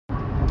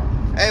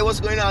Hey,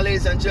 what's going on,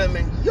 ladies and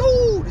gentlemen?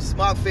 Yo, this is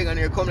Mark Fagan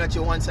here, coming at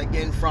you once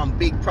again from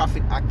Big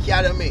Profit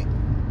Academy,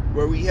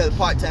 where we help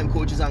part-time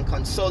coaches and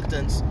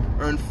consultants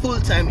earn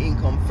full-time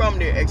income from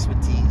their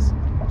expertise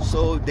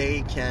so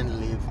they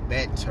can live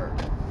better,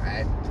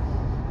 right?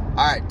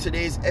 Alright,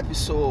 today's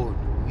episode,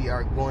 we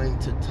are going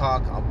to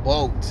talk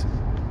about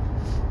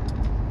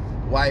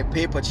why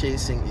paper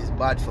chasing is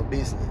bad for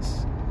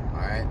business.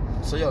 Alright,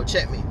 so yo,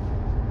 check me.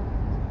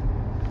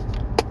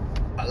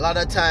 A lot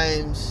of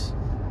times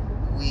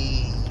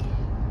we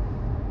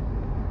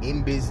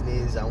in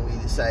business and we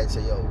decide to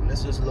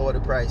let's just lower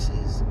the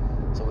prices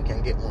so we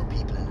can get more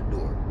people in the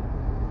door.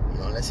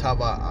 Let's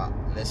have a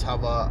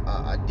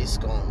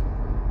discount.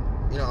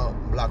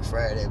 Black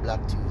Friday,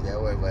 Black Tuesday,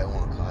 whatever I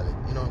want to call it.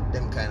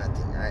 Them kind of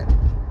thing, right?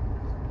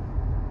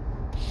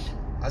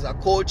 As a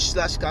coach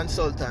 /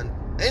 consultant,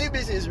 any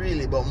business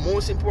really, but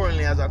most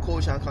importantly as a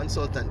coach and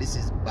consultant, this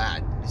is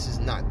bad. This is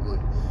not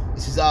good.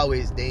 This is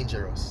always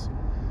dangerous,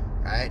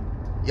 right?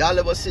 Y'all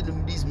ever see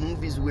these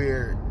movies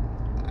where,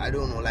 I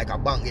don't know, like a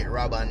bank get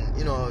robbed and,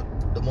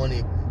 the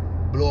money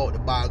blow out the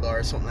bag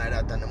or something like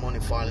that, and the money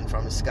falling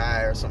from the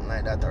sky or something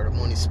like that, or the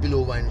money spill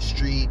over in the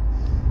street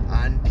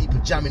and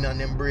people jamming on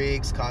them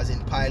brakes, causing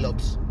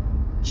pileups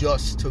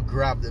just to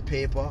grab the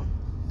paper?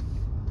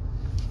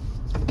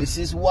 And they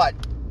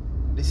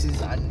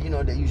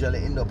usually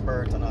end up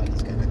hurt and all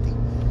this kind of thing.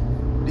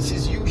 This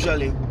is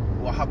usually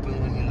what happens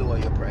when you lower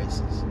your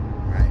prices,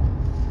 right?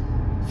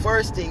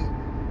 First thing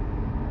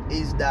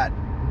is that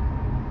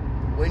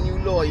when you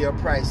lower your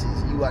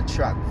prices, you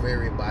attract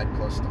very bad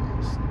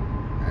customers,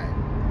 right?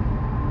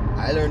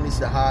 I learned this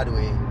the hard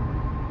way,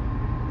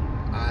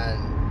 and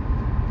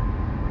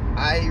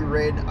I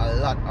read a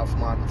lot of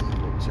marketing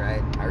books,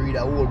 right? I read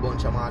a whole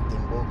bunch of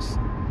marketing books,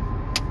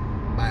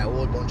 buy a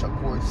whole bunch of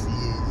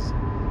courses,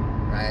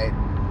 right?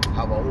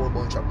 Have a whole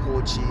bunch of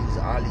coaches,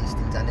 all these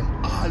things, and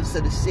them all say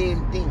the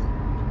same thing,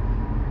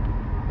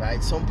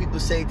 right? Some people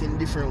say it in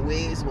different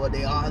ways, but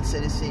they all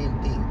say the same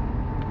thing.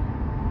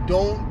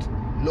 Don't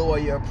lower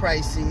your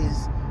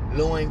prices.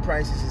 Lowering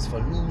prices is for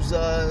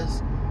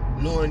losers.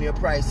 Lowering your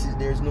prices,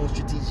 there's no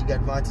strategic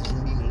advantage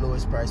in being the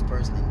lowest priced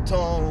person in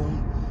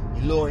town.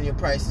 You lowering your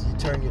prices, you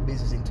turn your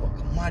business into a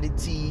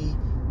commodity.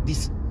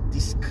 This,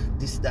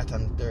 that,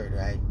 and the third,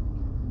 right?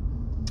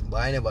 But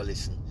I never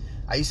listen.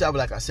 I used to have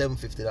like a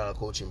 $750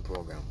 coaching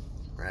program,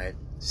 right?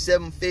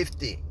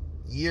 $750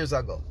 years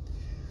ago.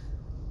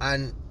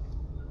 And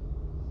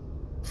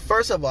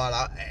first of all,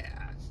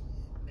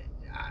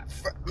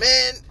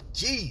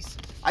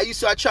 I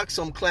used to attract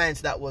some clients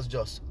that was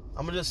just,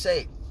 I'm going to just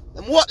say,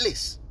 them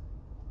worthless,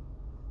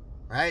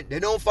 right? They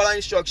don't follow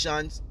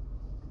instructions.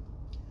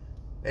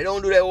 They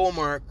don't do their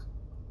homework.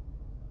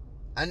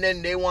 And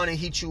then they want to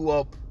hit you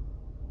up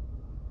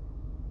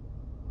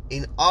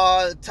in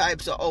all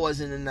types of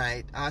hours in the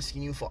night,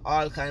 asking you for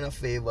all kind of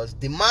favors,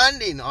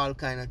 demanding all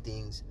kind of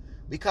things,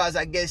 because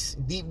I guess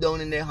deep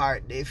down in their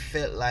heart, they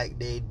felt like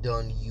they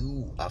done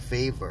you a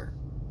favor,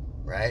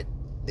 right?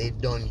 They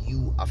done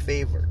you a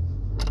favor.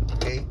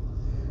 Okay,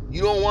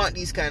 you don't want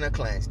these kind of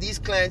clients. These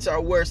clients are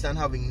worse than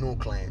having no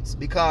clients,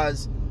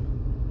 because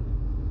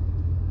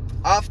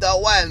after a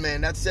while,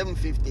 man, that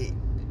 $750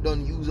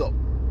 don't use up.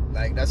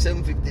 Like that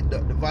 $750,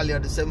 the value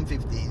of the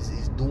 $750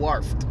 is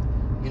dwarfed.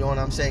 You know what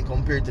I'm saying,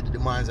 compared to the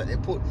demands that they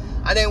put.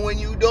 And then when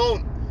you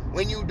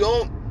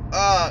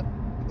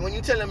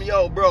tell them,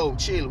 yo, bro,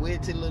 chill,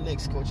 wait till the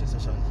next coaching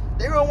session,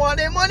 they don't want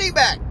their money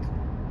back.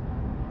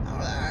 I'm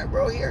like, all right,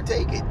 bro, here,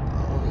 take it.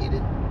 I don't need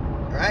it,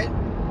 right?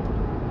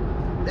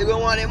 They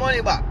don't want their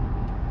money back.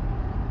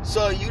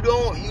 So you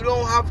don't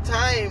have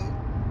time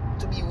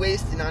to be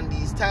wasting on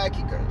these tire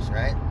kickers,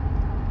 right?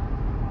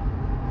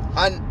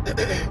 And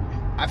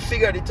I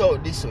figured it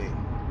out this way.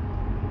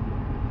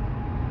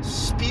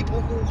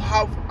 People who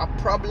have a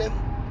problem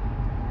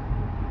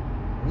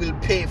will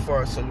pay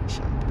for a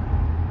solution.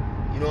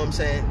 You know what I'm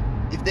saying?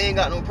 If they ain't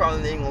got no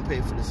problem, they ain't gonna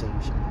pay for the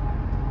solution.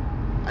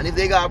 And if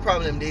they got a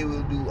problem, they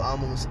will do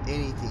almost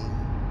anything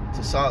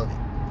to solve it.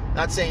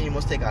 Not saying you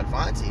must take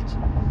advantage,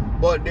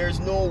 but there's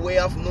no way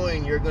of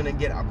knowing you're gonna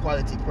get a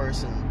quality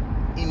person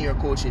in your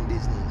coaching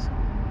business,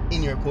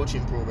 in your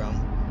coaching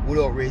program,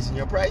 without raising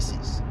your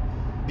prices.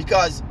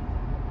 Because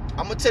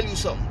I'm gonna tell you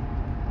something.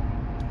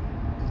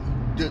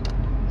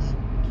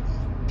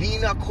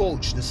 Being a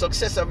coach, the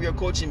success of your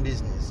coaching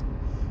business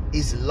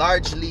is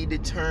largely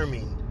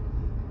determined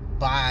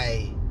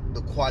by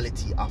the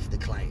quality of the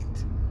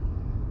client.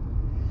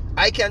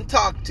 I can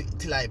talk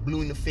till I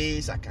blue in the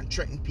face, I can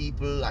threaten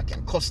people, I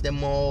can cuss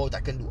them out,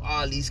 I can do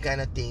all these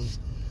kind of things.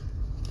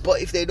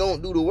 But if they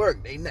don't do the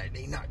work, they're not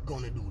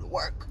going to do the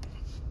work,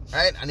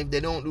 right? And if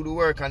they don't do the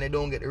work and they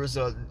don't get the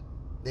result,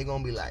 they're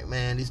going to be like,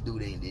 man, this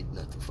dude ain't did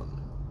nothing for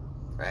me,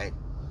 right?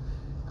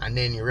 And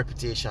then your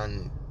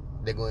reputation,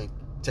 they're going to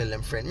tell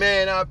them friend,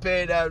 man, I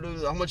paid that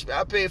dude, how much?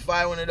 I paid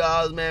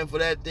 $500, man, for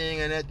that thing,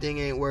 and that thing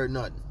ain't worth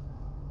nothing,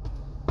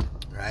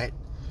 right?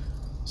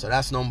 So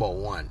that's number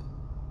one.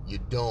 You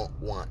don't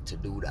want to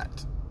do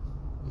that.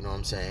 You know what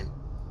I'm saying?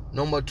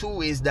 Number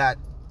two is that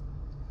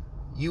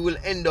you will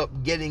end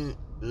up getting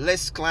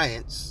less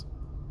clients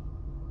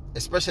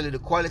especially the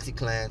quality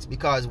clients,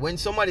 because when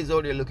somebody's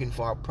out there looking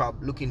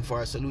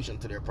for a solution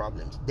to their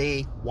problems,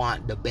 they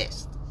want the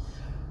best,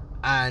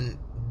 and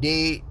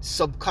they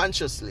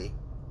subconsciously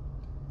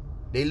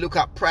they look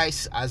at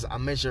price as a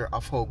measure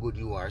of how good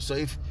you are. So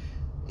if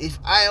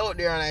I out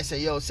there and I say,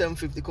 yo,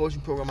 750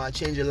 coaching program, I'll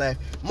change your life,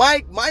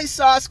 my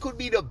sauce could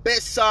be the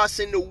best sauce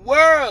in the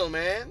world,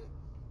 man.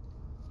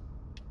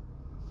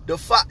 The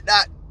fact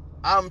that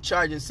I'm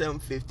charging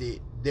 750,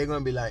 they're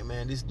gonna be like,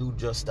 man, this dude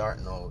just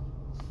starting out.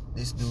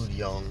 This dude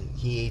young.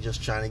 He ain't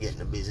just trying to get in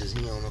the business.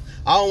 He don't know.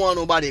 I don't want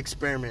nobody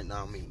experimenting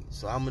on me.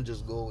 So I'm gonna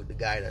just go with the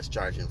guy that's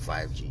charging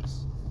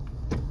 5Gs.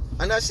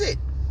 And that's it.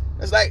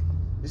 That's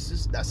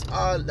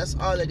all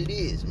that it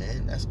is,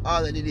 man. That's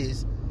all that it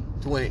is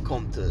to when it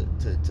comes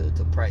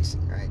to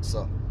pricing, right?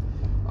 So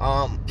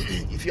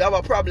if you have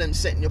a problem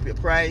setting up your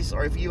price,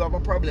 or if you have a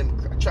problem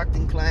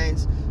attracting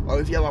clients, or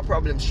if you have a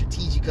problem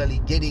strategically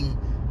getting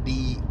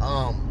the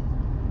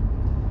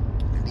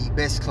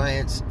best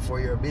clients for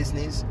your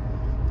business,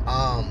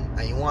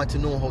 and you want to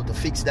know how to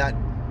fix that,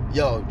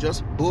 yo,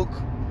 just book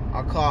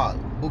a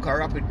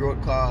rapid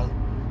growth call.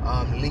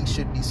 The link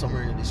should be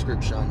somewhere in the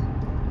description.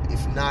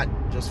 If not,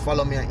 just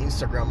follow me on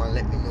Instagram and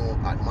let me know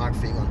at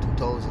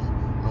MarkFagan2000,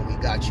 and we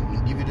got you.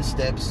 We'll give you the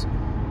steps.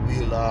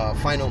 We'll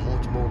find out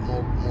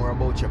more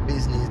about your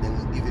business. Then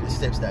we'll give you the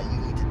steps that you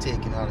need to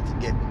take in order to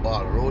get the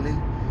ball rolling.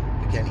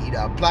 You can either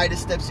apply the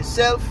steps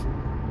yourself,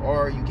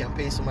 or you can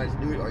pay somebody to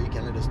do it, or you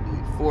can let us do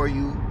it for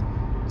you.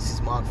 This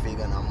is Mark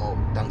Fagan. I'm out.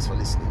 Thanks for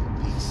listening.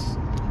 Peace.